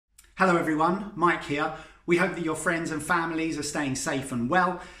Hello everyone, Mike here. We hope that your friends and families are staying safe and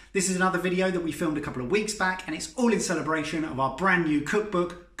well. This is another video that we filmed a couple of weeks back, and it's all in celebration of our brand new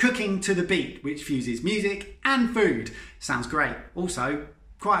cookbook, Cooking to the Beat, which fuses music and food. Sounds great. Also,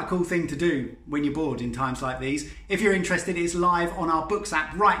 quite a cool thing to do when you're bored in times like these. If you're interested, it's live on our Books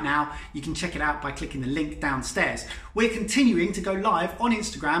app right now. You can check it out by clicking the link downstairs. We're continuing to go live on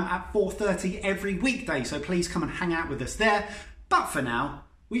Instagram at 4:30 every weekday, so please come and hang out with us there. But for now,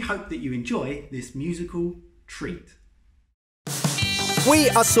 we hope that you enjoy this musical treat. We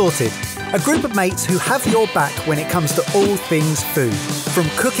are Sorted, a group of mates who have your back when it comes to all things food. From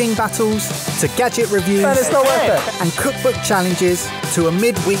cooking battles to gadget reviews and cookbook challenges to a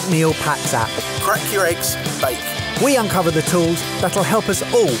midweek meal packs app. Crack your eggs, bake. We uncover the tools that'll help us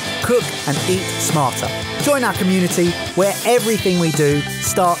all cook and eat smarter. Join our community where everything we do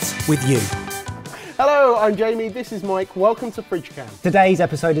starts with you. Hello, I'm Jamie, this is Mike, welcome to Fridge Cam. Today's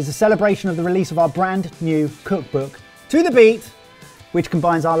episode is a celebration of the release of our brand new cookbook, To the Beat, which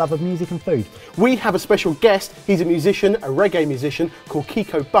combines our love of music and food. We have a special guest, he's a musician, a reggae musician called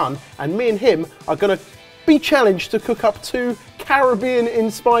Kiko Bun, and me and him are going to be challenged to cook up 2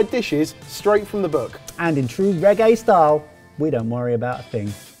 Caribbean-inspired dishes straight from the book. And in true reggae style, we don't worry about a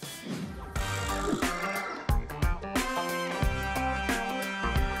thing.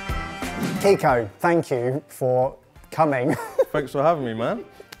 Kiko, thank you for coming. Thanks for having me, man.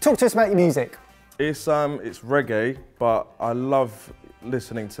 Talk to us about your music. It's reggae, but I love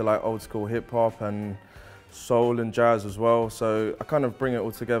listening to like old school hip hop and soul and jazz as well. So I kind of bring it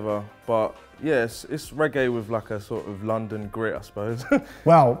all together. But yes, it's reggae with like a sort of London grit, I suppose.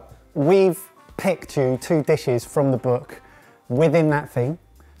 Well, we've picked you 2 dishes from the book within that theme.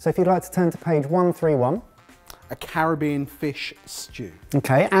 So if you'd like to turn to page 131. A Caribbean fish stew.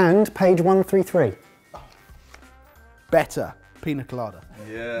 Okay, and page 133. Better, pina colada.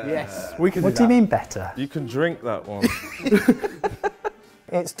 Yeah. Yes, we can What do you mean better? You can drink that one.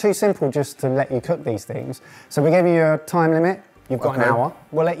 It's too simple just to let you cook these things. So we gave you a time limit. You've got an hour.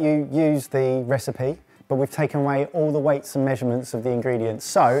 We'll let you use the recipe, but we've taken away all the weights and measurements of the ingredients.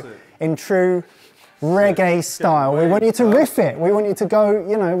 So, in true reggae style, we want you to riff it. We want you to go,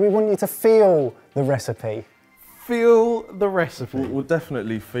 you know, we want you to feel the recipe. Feel the recipe. We'll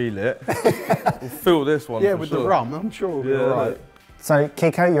definitely feel it. We'll feel this one. Yeah, for with sure. the rum, I'm sure we'll be all right. So,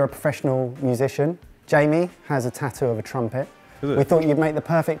 Kiko, you're a professional musician. Jamie has a tattoo of a trumpet. We thought you'd make the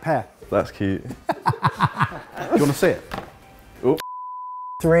perfect pair. That's cute. Do you want to see it? Oh.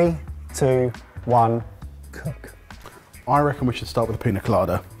 3, 2, 1, cook. I reckon we should start with a pina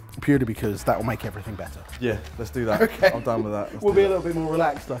colada, purely because that will make everything better. Yeah, let's do that. Okay. I'm done with that. We'll be a little bit more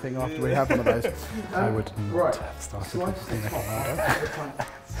relaxed, I think, after we have one of those. I would not have started with pina colada.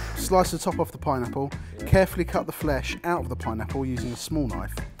 Slice the top off the pineapple, carefully cut the flesh out of the pineapple using a small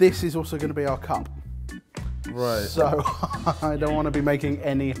knife. This is also going to be our cup. Right. So I don't want to be making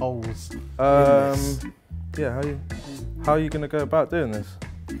any holes in this. Yeah, how are you going to go about doing this?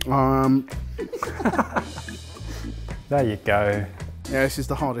 There you go. Yeah, this is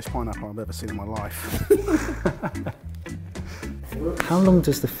the hardest pineapple I've ever seen in my life. How long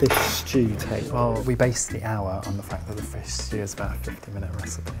does the fish stew take? Well, we based the hour on the fact that the fish stew is about a 50-minute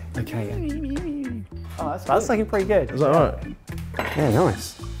recipe. Okay. Oh, that's looking pretty good. Is that right? Yeah,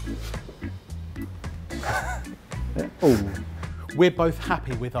 nice. We're both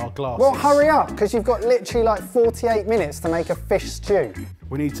happy with our glasses. Well, hurry up, because you've got literally like 48 minutes to make a fish stew.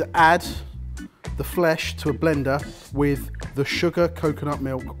 We need to add the flesh to a blender with the sugar, coconut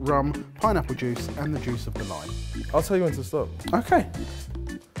milk, rum, pineapple juice, and the juice of the lime. I'll tell you when to stop. Okay.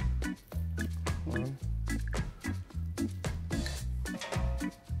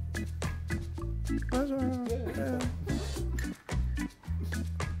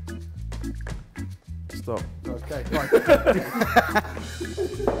 Stop. Okay, right.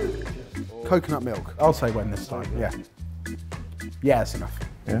 Coconut milk. I'll say when this time, yeah. Yeah, that's enough.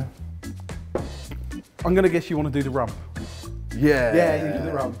 Yeah? I'm going to guess you want to do the rum. Yeah. Yeah, you do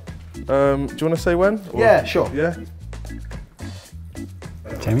the rum. Do you want to say when? Or? Yeah, sure. Yeah?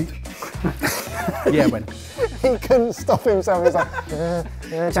 Jamie? Yeah, when. He couldn't stop himself. He's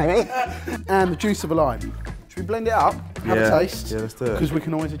like, Jamie? And the juice of a lime. Should we blend it up? Have a taste? Yeah, let's do it. Because we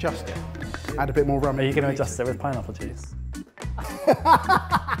can always adjust it. Add a bit more rum. Are you going to adjust it with pineapple juice?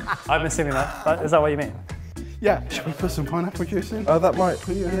 I'm assuming that. Is that what you mean? Yeah. Should we put some pineapple juice in? Oh, that might.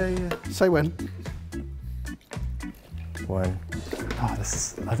 Yeah. Say when. When? Oh,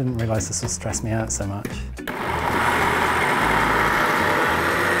 I didn't realise this would stress me out so much.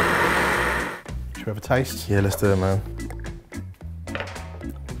 Should we have a taste? Yeah, let's do it, man.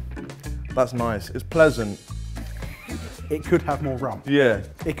 That's nice. It's pleasant. it could have more rum. Yeah.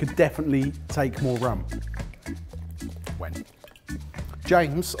 It could definitely take more rum. When?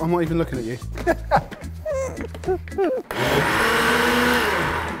 James, I'm not even looking at you.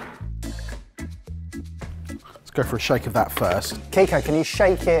 Let's go for a shake of that first. Kiko, can you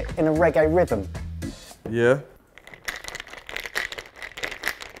shake it in a reggae rhythm? Yeah.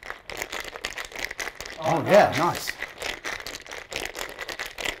 Oh yeah, nice.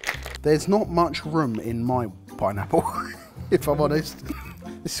 There's not much room in my pineapple, if I'm honest.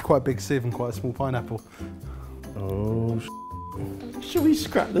 This is quite a big sieve and quite a small pineapple. Oh, Should we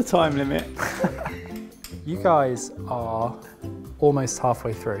scrap the time limit? You guys are almost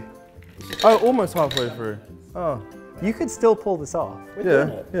halfway through. Oh, almost halfway through. Oh. You could still pull this off.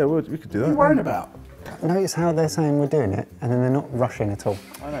 Yeah, we could do that. What are you worrying about? Notice how they're saying we're doing it, and then they're not rushing at all.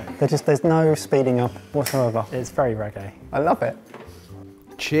 I know. There's no speeding up whatsoever. It's very reggae. I love it.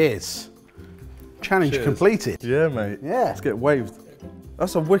 Cheers. Challenge Cheers. completed. Yeah, mate. Yeah. Let's get waved.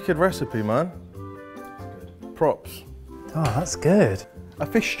 That's a wicked recipe, man. Props. Oh, that's good. A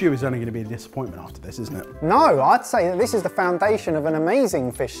fish stew is only going to be a disappointment after this, isn't it? No, I'd say that this is the foundation of an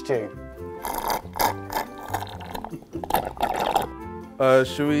amazing fish stew.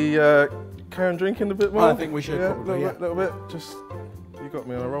 Should we carry on drinking a bit more? I think we should, yeah, probably, yeah. Little bit. Just, you got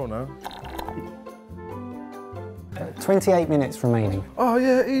me on a roll now. 28 minutes remaining. Oh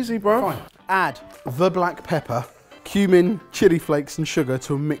yeah, easy, bro. Fine. Add the black pepper, cumin, chili flakes and sugar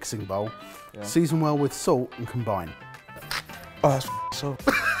to a mixing bowl. Yeah. Season well with salt and combine. Oh, that's so.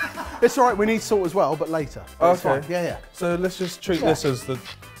 It's all right, we need salt as well, but later. It's Okay. fine. Yeah. So let's just treat this as the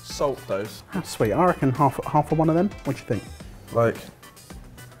salt dose. Sweet, I reckon half of one of them. What do you think? Like,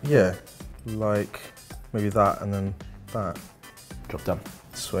 yeah, like maybe that and then that. Job done.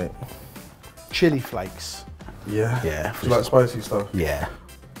 Sweet. Chili flakes. Yeah. Yeah. Do you like spicy stuff? Yeah.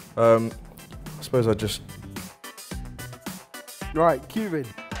 I suppose I just Right, cumin.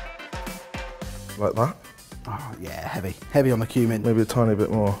 like that. Oh yeah, heavy on the cumin. Maybe a tiny bit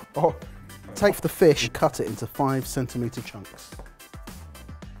more. Oh, take the fish, cut it into 5cm chunks.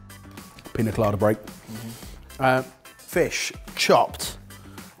 Pina colada break. Fish chopped.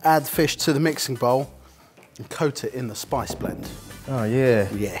 Add fish to the mixing bowl and coat it in the spice blend. Oh yeah.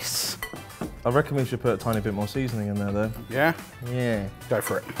 Yes. I reckon we should put a tiny bit more seasoning in there though. Yeah? Yeah. Go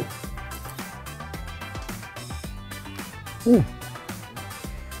for it. Ooh.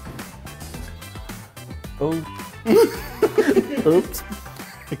 Oh. Oops.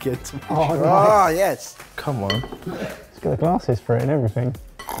 Again. Oh, nice. Ah, yes. Come on. Let's get the glasses for it and everything.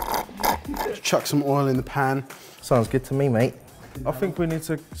 Just chuck some oil in the pan. Sounds good to me, mate. I think we need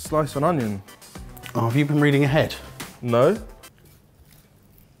to slice an onion. Oh, have you been reading ahead? No?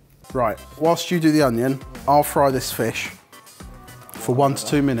 Right, whilst you do the onion, I'll fry this fish for 1 to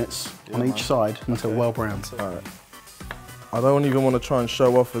 2 minutes on each side until well browned. Alright. I don't even want to try and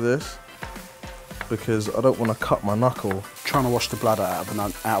show off with this because I don't want to cut my knuckle. Trying to wash the blood out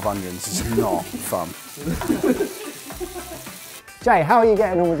of onions is not fun. Jay, how are you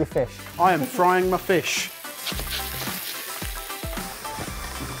getting on with your fish? I am frying my fish.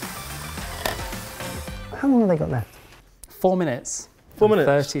 How long have they got left? 4 minutes. 4 minutes?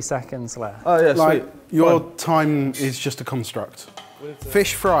 30 seconds left. Oh yeah, Like, sweet. your Fine. time is just a construct.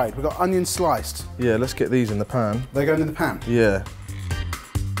 Fish fried, we've got onions sliced. Yeah, let's get these in the pan. They're going in the pan. Yeah.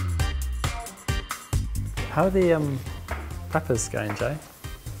 How are the peppers going, Jay?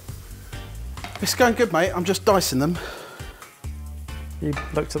 It's going good, mate. I'm just dicing them. You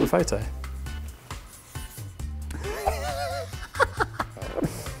looked at the photo.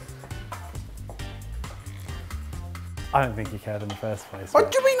 I don't think you cared in the first place.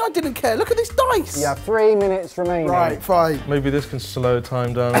 What do you mean I didn't care? Look at this dice. You have 3 minutes remaining. Right, fine. Maybe this can slow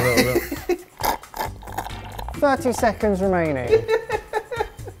time down a little bit. 30 seconds remaining. Do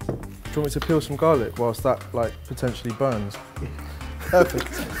you want me to peel some garlic whilst that like potentially burns? Perfect.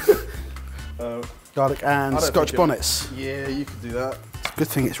 Garlic and Scotch bonnets. Yeah, you could do that. It's a good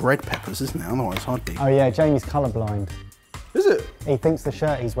thing it's red peppers, isn't it? Otherwise I'd be. Oh yeah, Jamie's colourblind. Is it? He thinks the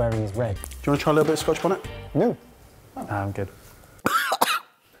shirt he's wearing is red. Do you want to try a little bit of Scotch bonnet? No. I'm good.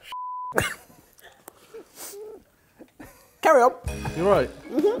 Carry on. You're right.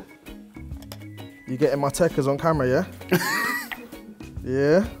 You getting my techers on camera, yeah?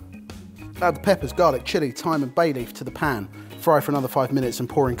 Yeah. Add the peppers, garlic, chilli, thyme and bay leaf to the pan. Fry for another 5 minutes and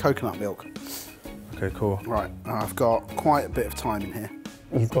pour in coconut milk. Okay, cool. Right, I've got quite a bit of time in here.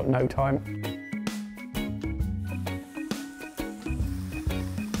 You've got no time.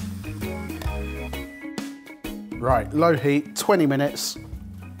 Right, low heat, 20 minutes.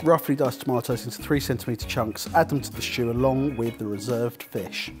 Roughly dice tomatoes into 3cm chunks. Add them to the stew along with the reserved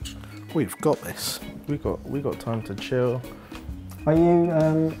fish. We've got this. We got time to chill. Are you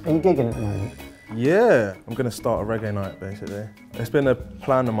gigging at the moment? Yeah, I'm gonna start a reggae night basically. It's been a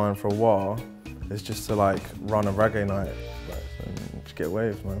plan of mine for a while. It's just to like run a reggae night and just get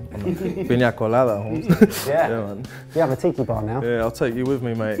waves, man. Piña colada, Holmes. Yeah. Yeah, man. You have a tiki bar now. Yeah, I'll take you with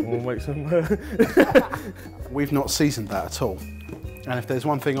me, mate. We'll make some. We've not seasoned that at all. And if there's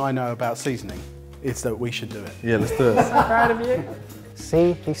one thing I know about seasoning, it's that we should do it. Yeah, let's do it. Proud of you.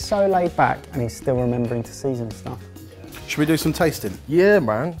 See, he's so laid back and he's still remembering to season stuff. Should we do some tasting? Yeah,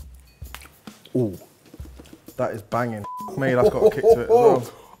 man. Ooh. That is banging. Me, that's got a kick to it as well.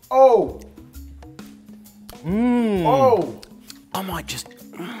 Oh! Mmm. Oh! I might just...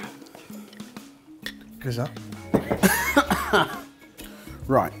 Who's that?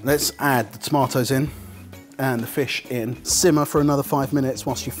 Right, let's add the tomatoes in and the fish in. Simmer for another 5 minutes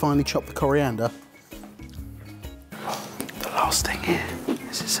whilst you finely chop the coriander. The last thing here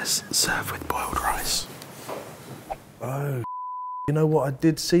is it says serve with boiled rice. Oh, you know what? I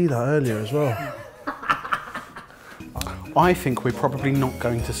did see that earlier as well. I think we're probably not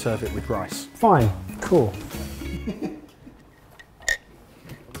going to serve it with rice. Fine, cool.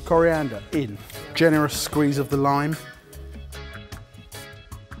 Coriander in. Generous squeeze of the lime.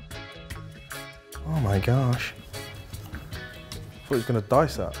 Oh my gosh. I thought he was gonna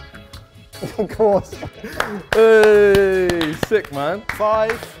dice that. Of course. Hey, sick, man.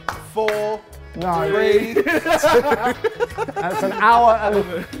 5, 4, No. 3. That's an hour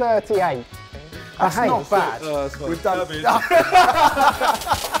and 38. That's not bad. We've done it.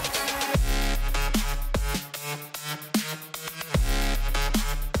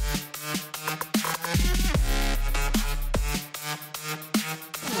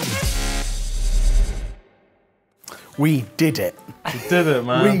 We did it. We did it,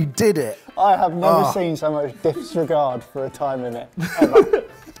 man. We did it. I have never seen so much disregard for a time limit, ever.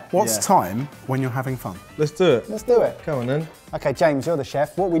 What's time when you're having fun? Let's do it. Let's do it. Come on then. Okay, James, you're the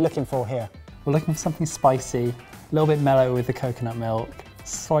chef. What are we looking for here? We're looking for something spicy, a little bit mellow with the coconut milk,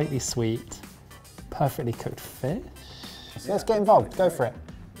 slightly sweet, perfectly cooked fish. So let's get involved. Go for it.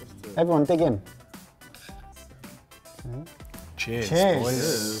 Everyone dig in. Cheers, Cheers.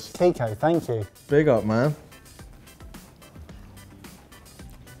 boys. Kiko, thank you. Big up, man.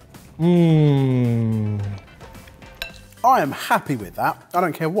 Mmm. I am happy with that. I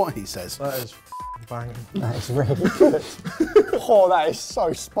don't care what he says. That is banging. That is really good. Oh, that is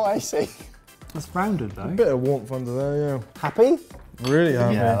so spicy. It's rounded though. Bit of warmth under there, yeah. Happy? Really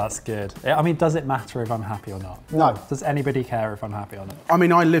happy. Yeah, that's good. I mean, does it matter if I'm happy or not? No. Does anybody care if I'm happy or not? I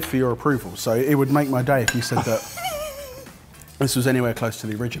mean, I live for your approval, so it would make my day if you said that this was anywhere close to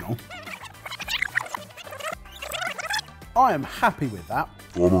the original. I am happy with that.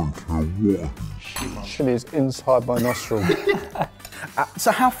 I don't care what. Chili's inside my nostril.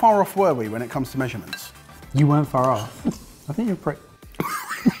 So how far off were we when it comes to measurements? You weren't far off. I think you're pretty...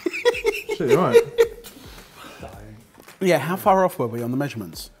 Shit, you're right. Yeah, how far off were we on the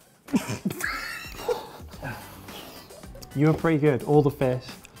measurements? You were pretty good. All the fish.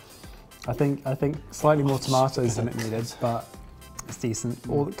 I think slightly more tomatoes than it needed, but it's decent.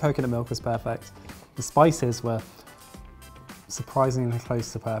 All the coconut milk was perfect. The spices were surprisingly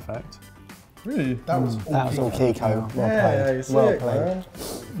close to perfect. Really? That was all Kiko. Well Yeah, played. you're Well sick, played. man.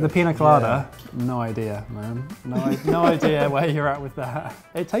 The pina colada, no idea, man. No idea where you're at with that.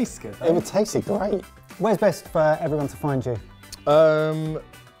 It tastes good. It would taste great. Where's best for everyone to find you?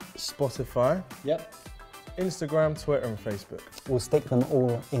 Spotify. Yep. Instagram, Twitter and Facebook. We'll stick them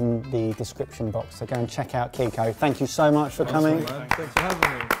all in the description box, so go and check out Kiko. Thank you so much for coming. Thanks for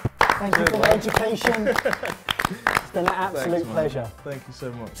having me. Thank you for the education. It's been an absolute pleasure. Thank you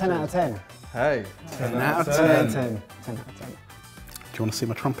so much. 10 out of 10. Hey. 10 out of 10 out 10. of 10. 10 out of 10. Do you want to see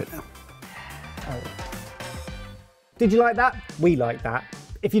my trumpet now? Did you like that? We like that.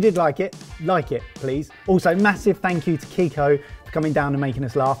 If you did like it, please. Also, massive thank you to Kiko for coming down and making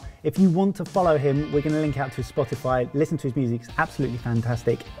us laugh. If you want to follow him, we're going to link out to his Spotify. Listen to his music, it's absolutely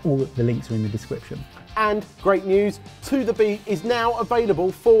fantastic. All the links are in the description. And great news, To The Beat is now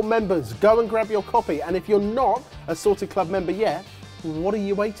available for members. Go and grab your copy. And if you're not a Sorted Club member yet, what are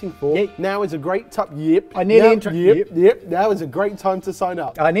you waiting for? Yep. Now is a great time. Yep. I nearly Yep. Now is a great time to sign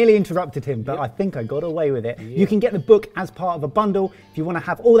up. I nearly interrupted him, but I think I got away with it. You can get the book as part of a bundle. If you want to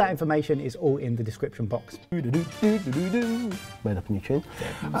have all that information, it's all in the description box. Made up a new tune.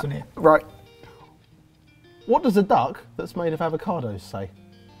 Right. What does a duck that's made of avocados say?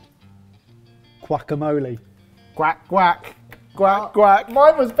 Guacamole. Quack, quack, quack, quack.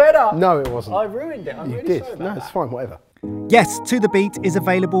 Mine was better. No, it wasn't. I ruined it. I'm You really did. sorry about No, that. it's fine, whatever. Yes, To The Beat is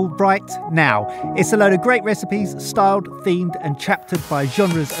available right now. It's a load of great recipes, styled, themed and chaptered by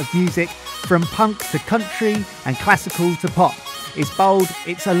genres of music, from punk to country and classical to pop. It's bold,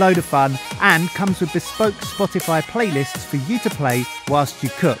 it's a load of fun, and comes with bespoke Spotify playlists for you to play whilst you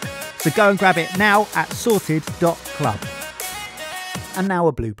cook. So go and grab it now at sorted.club. And now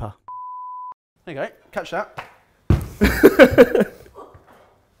a blooper. There you go, catch that.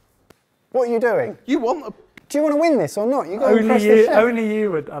 What are you doing? You want a... Do you want to win this or not? You got to impress the chef. Only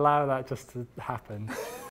you would allow that just to happen.